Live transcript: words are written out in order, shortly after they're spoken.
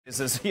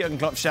As Jurgen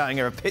Klopp shouting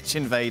you're a pitch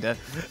invader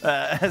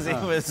as he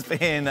was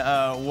being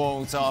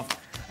walked off.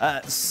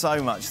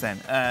 So much then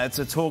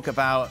to talk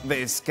about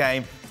this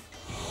game.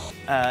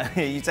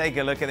 You take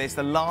a look at this,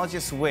 the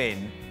largest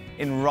win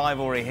in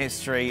rivalry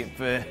history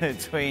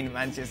between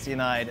Manchester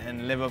United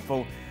and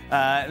Liverpool.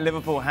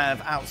 Liverpool have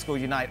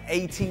outscored United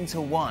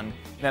 18-1 in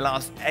their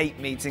last 8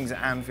 meetings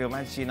at Anfield.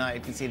 Manchester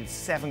United conceded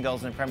 7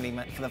 goals in the Premier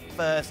League for the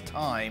first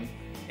time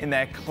in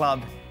their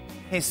club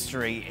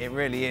history. It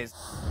really is.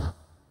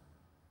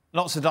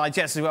 Lots to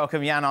digest.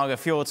 Welcome Jan Arger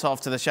Fjortov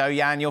to the show.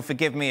 Jan, you'll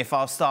forgive me if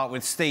I'll start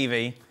with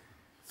Stevie.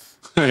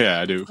 Yeah,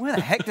 I do. Where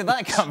the heck did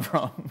that come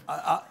from?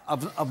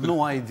 I've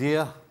no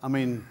idea. I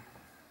mean,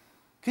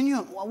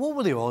 what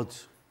were the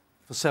odds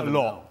for 7-0? A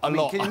lot. I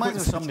mean, can you imagine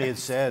if somebody had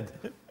said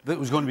that it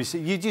was going to be...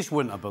 You just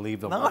wouldn't have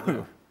believed them.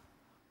 No.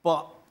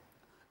 But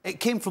it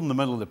came from the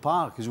middle of the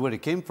park is where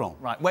it came from.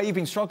 Right, where you've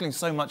been struggling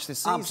so much this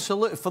season.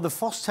 Absolutely. For the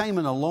first time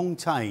in a long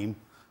time,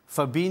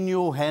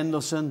 Fabinho,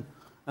 Henderson,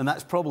 and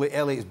that's probably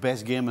Elliott's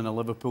best game in a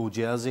Liverpool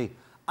jersey,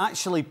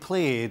 actually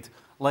played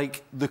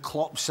like the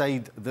Klopp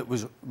side that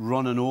was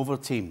running over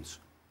teams.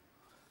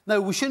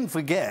 Now, we shouldn't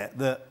forget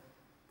that,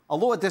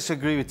 although I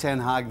disagree with Ten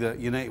Hag that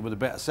United were the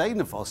better side in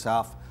the first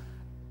half,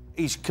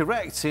 he's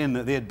correct saying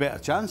that they had better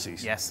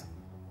chances. Yes.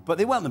 But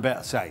they weren't the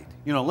better side.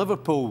 You know,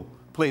 Liverpool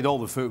played all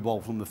the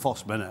football from the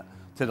first minute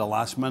to the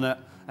last minute,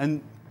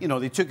 and, you know,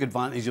 they took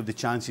advantage of the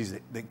chances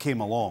that came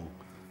along.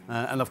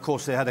 And, of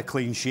course, they had a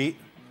clean sheet,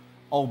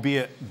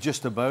 albeit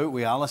just about,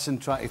 with Alisson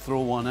trying to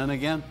throw one in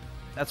again.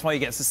 That's why he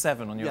gets a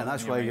 7 on your... Yeah,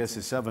 that's why he gets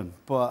a 7.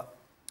 But,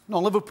 no,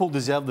 Liverpool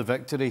deserved the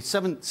victory.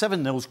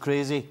 7-0's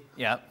crazy.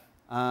 Yeah.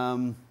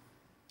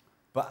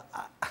 But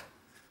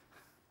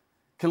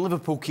can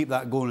Liverpool keep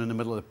that going in the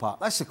middle of the park?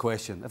 That's the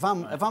question. If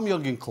I'm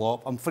Jurgen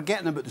Klopp, I'm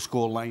forgetting about the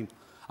scoreline.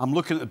 I'm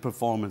looking at the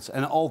performance,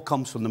 and it all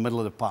comes from the middle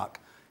of the park.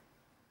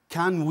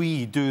 Can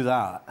we do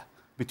that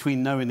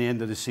between now and the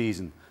end of the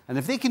season? And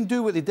if they can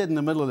do what they did in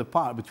the middle of the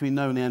park between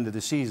now and the end of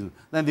the season,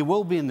 then they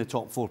will be in the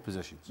top 4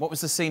 positions. What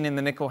was the scene in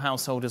the Nicol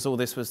household as all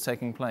this was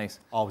taking place?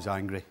 I was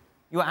angry.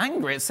 You were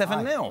angry at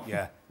 7-0?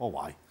 Yeah. Well,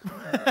 why?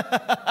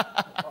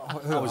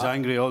 I was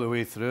angry all the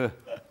way through.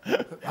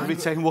 Every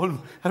time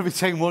one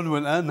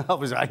went in, I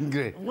was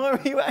angry. Why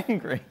were you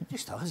angry?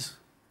 Just us.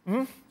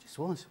 Just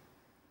was.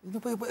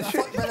 But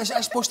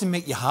that's supposed to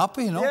make you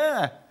happy, you know?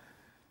 Yeah.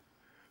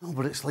 No,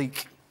 but it's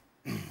like...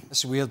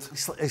 It's weird.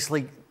 It's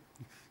like...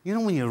 You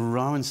know when you're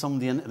ramming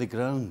somebody into the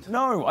ground?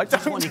 No, I don't.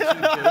 Just want to keep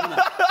doing it.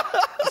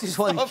 I just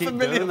want to keep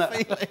doing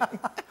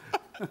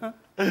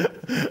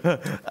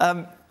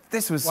it.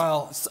 This was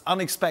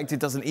unexpected,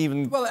 doesn't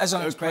even... Well, it is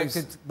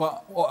unexpected,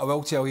 but what I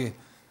will tell you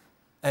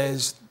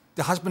is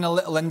there has been a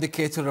little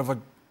indicator of a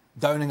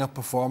downing of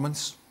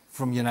performance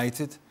from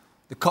United.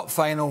 The cup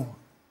final,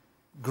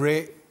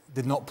 great,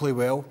 did not play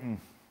well.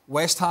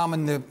 West Ham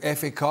in the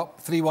FA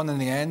Cup, 3-1 in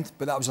the end,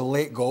 but that was a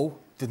late goal,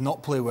 did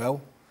not play well.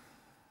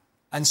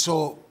 And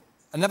so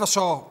I never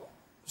saw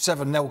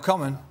 7-0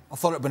 coming. I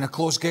thought it would have been a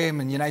close game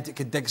and United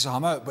could dig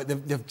some out, but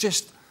they've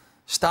just...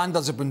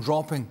 Standards have been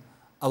dropping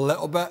a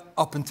little bit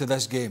up into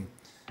this game.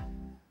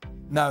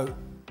 Now,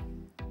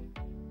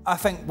 I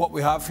think what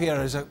we have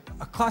here is a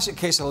classic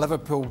case of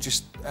Liverpool,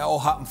 just it all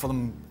happened for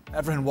them,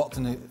 everything worked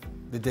in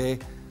the day.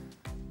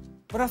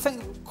 But I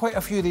think quite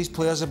a few of these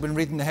players have been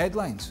reading the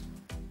headlines.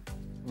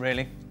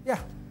 Really? Yeah.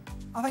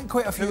 I think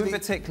quite a few. Who in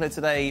particular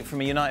today,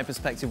 from a United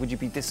perspective, would you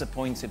be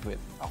disappointed with?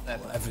 Oh,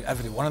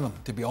 every one of them,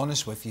 to be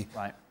honest with you.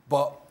 Right.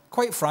 But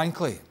quite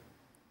frankly,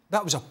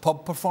 that was a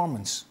pub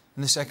performance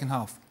in the second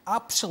half.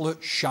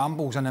 Absolute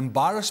shambles and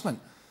embarrassment.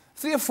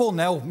 3 or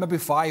 4-0, maybe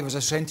 5, as I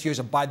said to you, is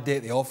a bad day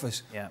at the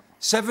office. Yeah.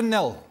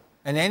 7-0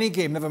 in any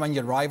game, never mind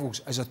your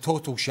rivals, is a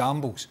total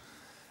shambles.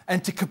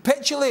 And to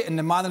capitulate in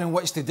the manner in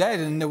which they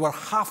did, and they were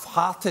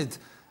half-hearted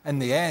in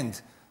the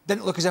end,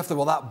 didn't look as if they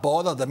were that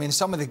bothered. I mean,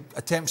 some of the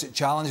attempts at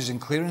challenges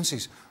and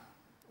clearances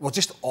were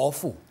just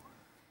awful.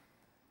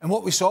 And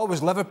what we saw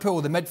was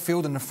Liverpool, the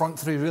midfield and the front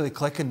three really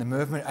clicking the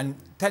movement. And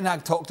Ten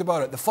Hag talked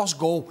about it. The first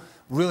goal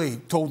really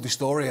told the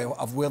story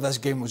of where this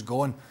game was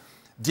going.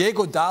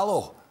 Diego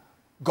Dalot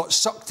got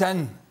sucked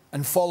in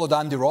and followed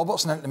Andy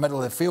Robertson into the middle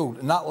of the field,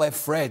 and that left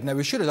Fred. Now,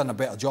 we should have done a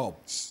better job,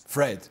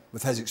 Fred,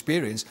 with his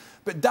experience.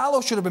 But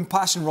Dalot should have been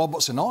passing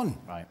Robertson on.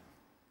 Right.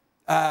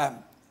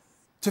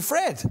 To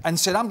Fred and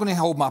said, I'm going to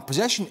hold my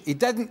position. He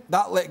didn't.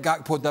 That let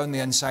Gakpo down the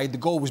inside. The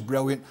goal was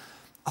brilliant.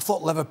 I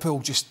thought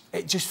Liverpool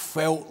it just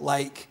felt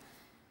like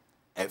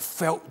it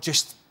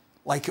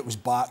was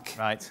back.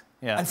 Right,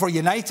 yeah. And for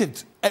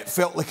United, it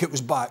felt like it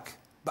was back,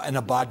 but in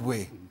a bad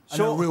way.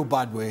 In a real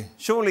bad way.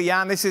 Surely,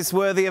 Jan, this is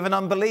worthy of an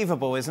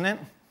unbelievable, isn't it?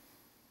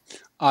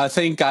 I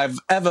think I've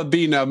ever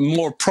been a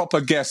more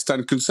proper guest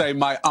than could say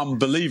my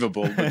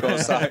unbelievable,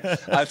 because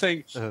I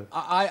think, Dan,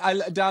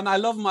 I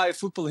love my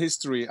football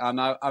history,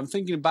 and I'm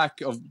thinking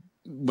back of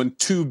when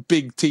two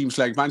big teams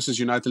like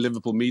Manchester United,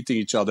 Liverpool meeting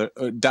each other,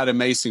 that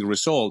amazing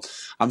result.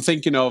 I'm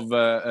thinking of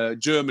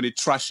Germany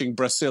trashing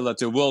Brazil at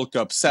the World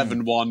Cup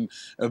 7-1,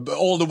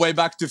 all the way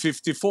back to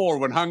 '54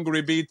 when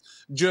Hungary beat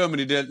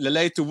Germany, the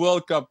later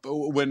World Cup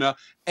winner,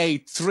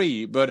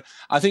 8-3. But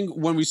I think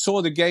when we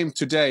saw the game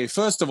today,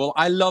 first of all,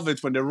 I love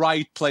it when the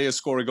right players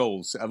score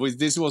goals.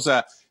 This was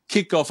a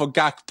kickoff of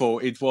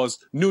Gakpo. It was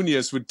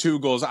Nunez with 2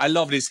 goals. I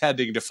love his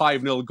heading. The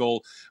 5-0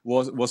 goal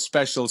was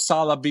special.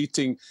 Salah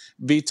beating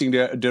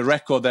the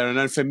record there, and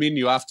then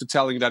Firmino, after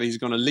telling that he's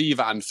going to leave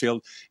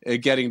Anfield,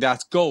 getting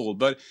that goal.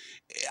 But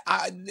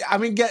I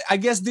mean, I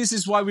guess this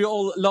is why we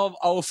all love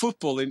our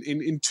football.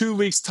 In 2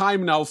 weeks'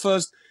 time now,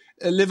 first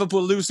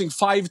Liverpool losing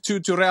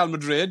 5-2 to Real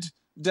Madrid.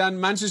 Then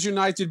Manchester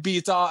United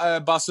beat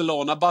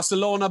Barcelona.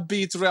 Barcelona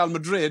beat Real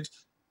Madrid.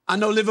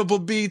 And now Liverpool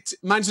beat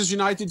Manchester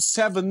United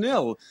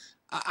 7-0.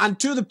 And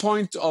to the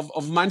point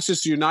of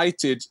Manchester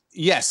United,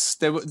 yes,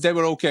 they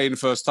were okay in the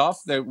first half.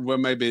 They were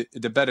maybe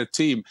the better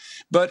team.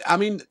 But, I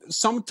mean,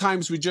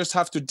 sometimes we just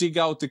have to dig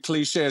out the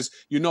cliches.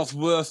 You're not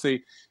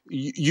worthy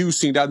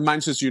using that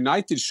Manchester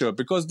United shirt,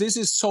 because this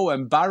is so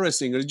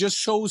embarrassing. It just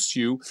shows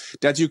you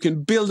that you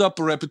can build up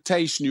a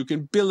reputation. You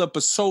can build up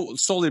a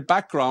solid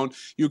background.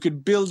 You can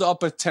build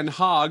up a Ten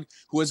Hag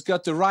who has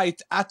got the right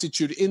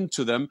attitude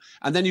into them.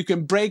 And then you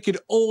can break it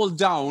all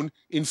down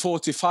in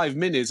 45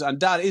 minutes. And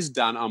that is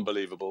damn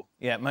unbelievable.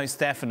 Yeah, most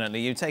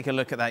definitely. You take a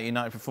look at that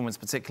United performance,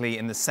 particularly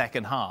in the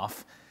second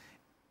half.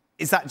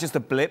 Is that just a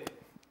blip?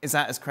 Is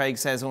that, as Craig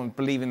says, on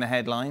believing the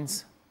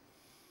headlines?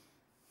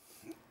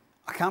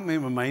 I can't make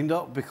my mind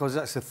up, because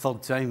that's the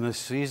 3rd time this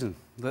season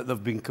that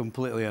they've been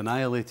completely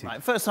annihilated.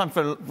 Right, first time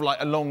for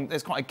like a long...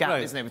 There's quite a gap,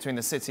 isn't there, between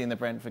the City and the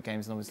Brentford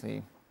games, and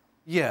obviously...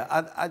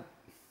 Yeah,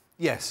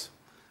 yes.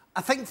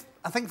 I think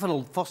for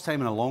the first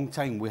time in a long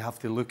time, we have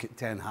to look at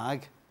Ten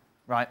Hag.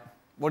 Right.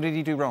 What did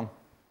he do wrong?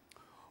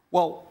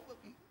 Well,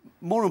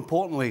 more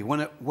importantly,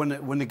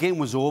 when the game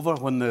was over,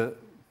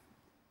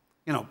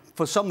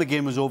 for some the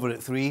game was over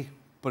at 3,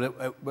 but it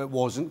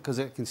wasn't, because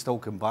it can still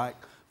come back.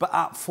 But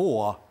at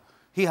 4,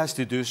 he has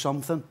to do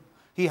something.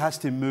 He has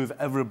to move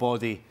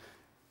everybody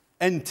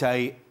in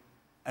tight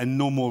and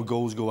no more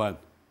goals go in.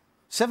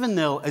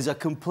 7-0 is a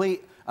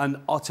complete and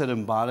utter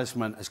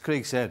embarrassment. As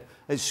Craig said,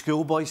 it's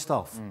schoolboy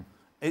stuff.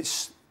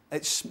 It's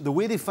the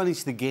way they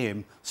finish the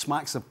game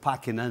smacks of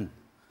packing in.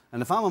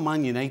 And if I'm a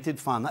Man United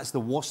fan, that's the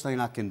worst thing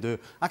I can do.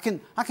 I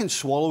can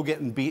swallow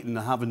getting beaten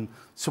and having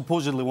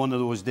supposedly one of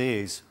those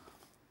days.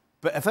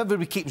 But if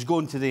everybody keeps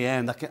going to the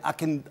end, I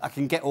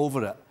can get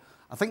over it.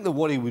 I think the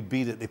worry would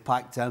be that they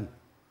packed in.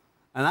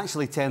 And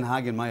actually, Ten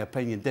Hag, in my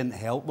opinion, didn't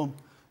help them,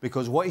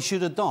 because what he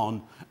should have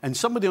done, and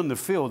somebody on the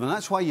field, and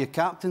that's why your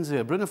captain's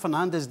there. Bruno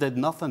Fernandes did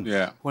nothing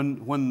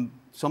when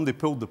somebody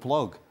pulled the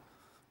plug.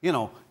 You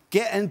know,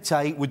 get in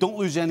tight. We don't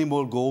lose any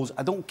more goals.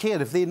 I don't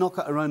care if they knock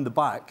it around the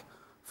back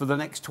for the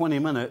next 20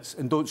 minutes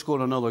and don't score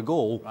another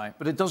goal,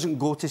 but it doesn't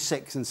go to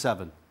 6 and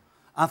 7.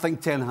 I think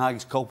Ten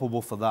Hag's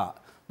culpable for that.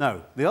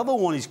 Now, the other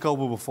one he's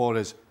culpable for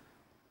is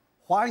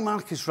why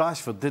Marcus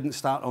Rashford didn't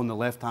start on the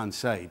left-hand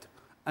side.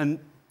 And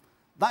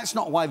that's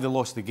not why they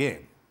lost the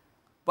game.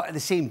 But at the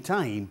same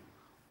time,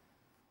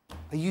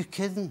 are you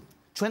kidding?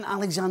 Trent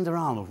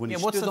Alexander-Arnold, when he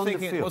stood on the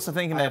field... What's the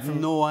thinking I there? have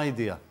no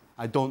idea.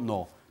 I don't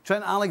know.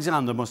 Trent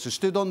Alexander must have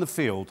stood on the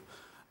field,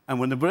 and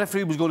when the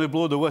referee was going to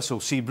blow the whistle,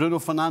 see Bruno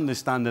Fernandes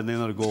standing there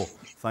and go,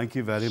 thank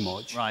you very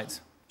much. Right.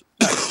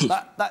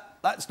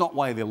 That's not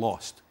why they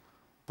lost.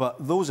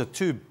 But those are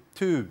two,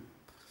 to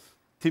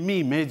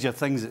me, major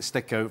things that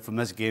stick out from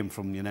this game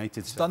from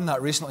United. He's done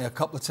that recently a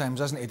couple of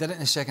times, hasn't he? He did it in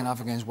the second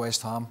half against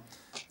West Ham.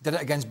 Did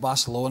it against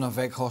Barcelona.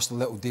 Weghorst a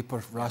little deeper,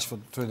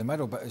 Rashford through the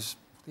middle. But as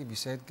Stevie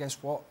said, guess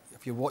what?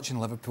 If you're watching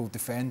Liverpool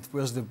defend,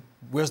 where's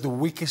the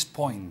weakest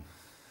point?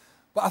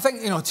 But I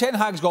think, you know, Ten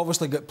Hag's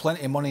obviously got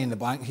plenty of money in the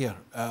bank here,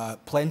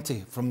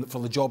 plenty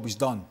for the job he's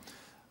done.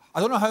 I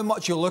don't know how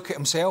much he'll look at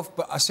himself,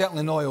 but I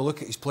certainly know he'll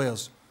look at his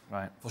players,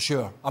 right? For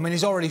sure. I mean,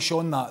 he's already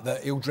shown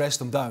that he'll dress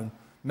them down,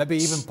 maybe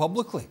even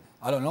publicly.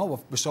 I don't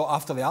know. We saw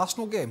after the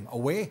Arsenal game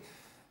away,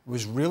 it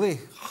was really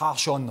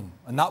harsh on them,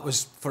 and that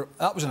was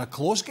in a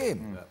close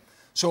game.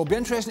 So it'll be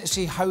interesting to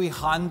see how he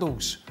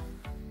handles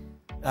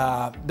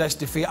this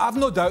defeat. I've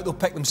no doubt they'll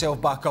pick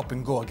themselves back up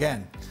and go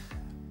again.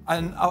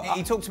 And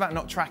he talked about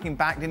not tracking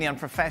back, didn't he?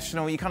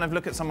 Unprofessional. You kind of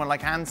look at someone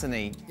like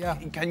Anthony. Yeah.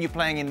 Can you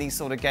playing in these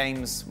sort of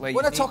games where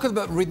when I talk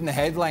about reading the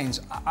headlines,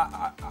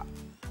 I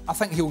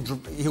think he'll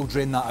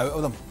drain that out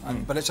of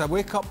them. But it's a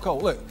wake-up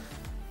call. Look,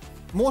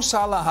 Mo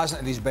Salah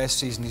hasn't had his best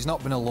season. He's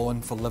not been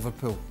alone for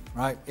Liverpool,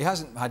 right? He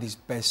hasn't had his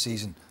best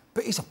season,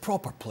 but he's a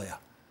proper player.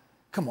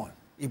 Come on,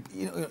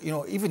 you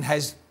know, even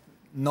his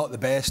not the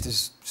best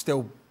is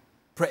still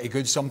pretty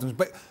good sometimes.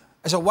 But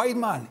as a wide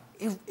man,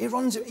 he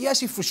runs it. Yes,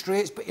 he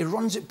frustrates, but he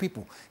runs at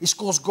people. He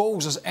scores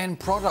goals as end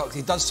product.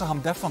 He does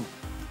something different.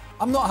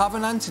 I'm not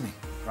having Anthony.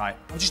 Right.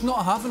 I'm just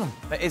not having him.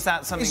 But is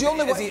that something? He's the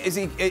only way. Has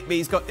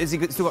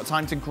he still got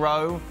time to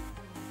grow?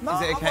 No,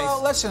 is it a case?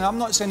 Well, listen, I'm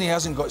not saying he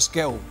hasn't got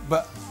skill,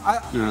 but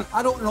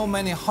I don't know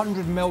many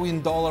 $100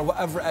 million,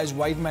 whatever it is,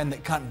 wide men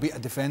that can't beat a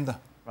defender.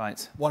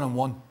 Right.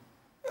 One-on-one.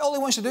 all he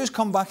wants to do is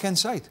come back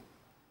inside.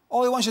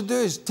 All he wants to do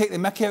is take the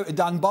mickey out of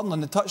Dan Burn on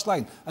the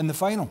touchline in the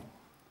final.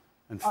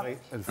 And fight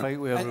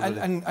with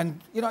everybody.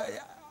 And you know,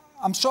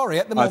 I'm sorry,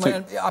 at the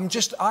moment,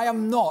 I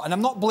am not, and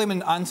I'm not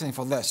blaming Anthony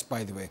for this,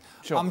 by the way.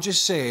 Sure. I'm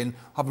just saying,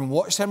 having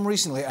watched him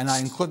recently, and I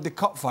include the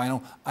cup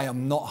final, I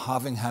am not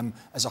having him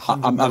as a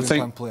 £100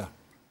 million player.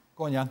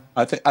 Go on, Jan.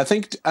 I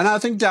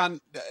think, Dan,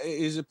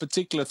 is a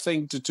particular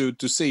thing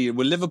to see.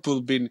 Well, Liverpool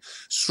have been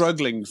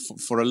struggling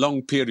for a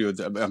long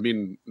period. I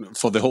mean,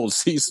 for the whole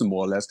season,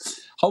 more or less.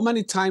 How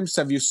many times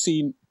have you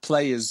seen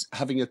players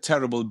having a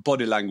terrible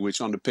body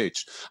language on the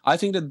pitch? I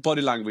think that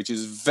body language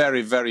is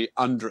very, very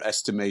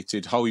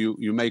underestimated. How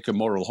you make a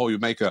moral, how you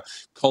make a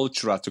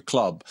culture at a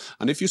club.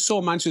 And if you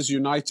saw Manchester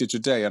United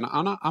today, and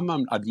I'm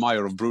an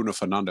admirer of Bruno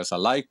Fernandes. I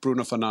like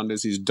Bruno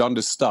Fernandes. He's done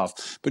the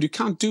stuff, but you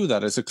can't do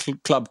that as a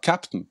club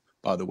captain,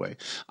 by the way.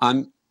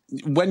 And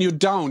when you're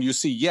down, you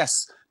see,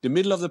 yes, the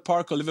middle of the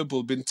park of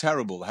Liverpool been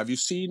terrible. Have you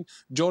seen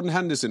Jordan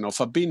Henderson or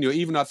Fabinho,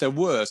 even at their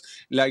worst,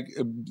 like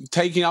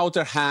taking out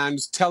their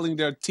hands, telling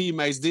their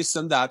teammates this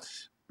and that,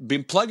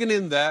 been plugging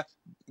in there,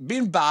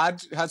 been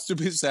bad, has to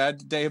be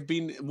said. They have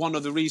been one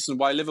of the reasons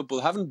why Liverpool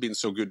haven't been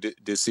so good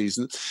this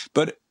season.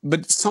 But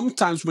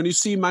sometimes when you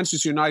see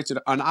Manchester United,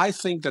 and I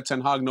think that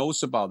Ten Hag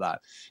knows about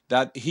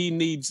that he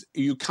needs,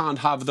 you can't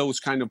have those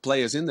kind of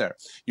players in there.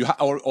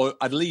 Or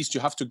at least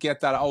you have to get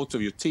that out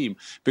of your team.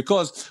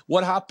 Because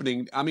what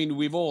happening, I mean,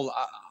 we've all...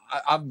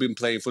 I've been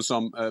playing for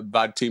some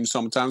bad teams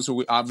sometimes.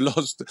 So I've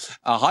lost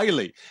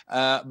highly,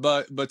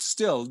 but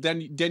still, then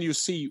you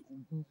see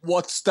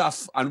what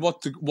stuff and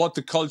what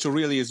the culture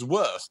really is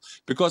worth.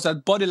 Because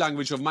that body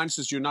language of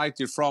Manchester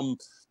United from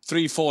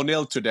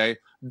 3-4-0 today,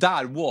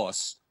 that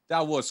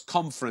was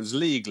Conference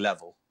League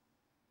level.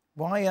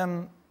 Why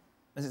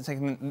is it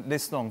taking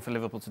this long for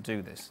Liverpool to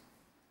do this?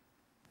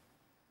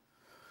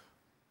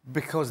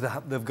 Because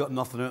they've got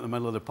nothing out in the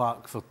middle of the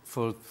park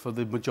for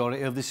the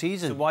majority of the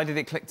season. So why did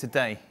it click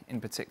today in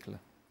particular?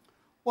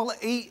 Well,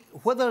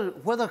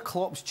 whether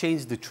Klopp's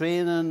changed the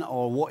training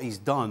or what he's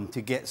done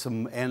to get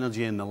some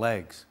energy in the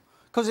legs.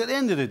 Because at the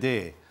end of the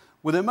day,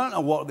 with the amount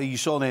of work that you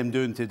saw them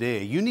doing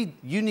today, you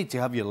need to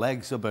have your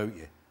legs about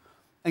you.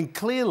 And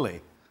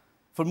clearly,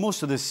 for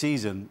most of this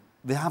season,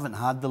 they haven't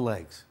had the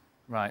legs.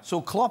 Right. So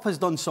Klopp has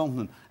done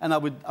something, and I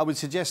would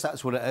suggest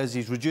that's what it is.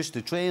 He's reduced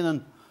the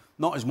training.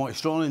 Not as much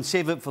strong,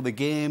 save it for the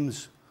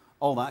games,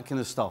 all that kind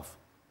of stuff.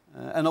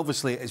 And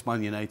obviously it's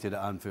Man United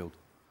at Anfield.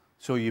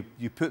 So you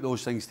put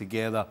those things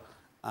together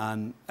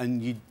and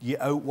you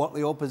outwork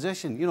the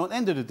opposition. You know, at the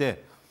end of the day,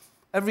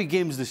 every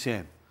game's the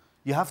same.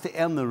 You have to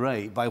earn the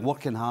right by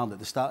working hard at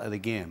the start of the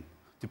game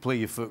to play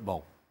your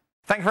football.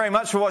 Thank you very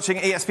much for watching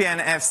ESPN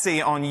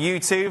FC on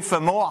YouTube.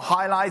 For more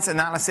highlights,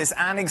 analysis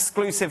and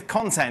exclusive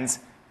content,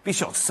 be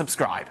sure to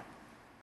subscribe.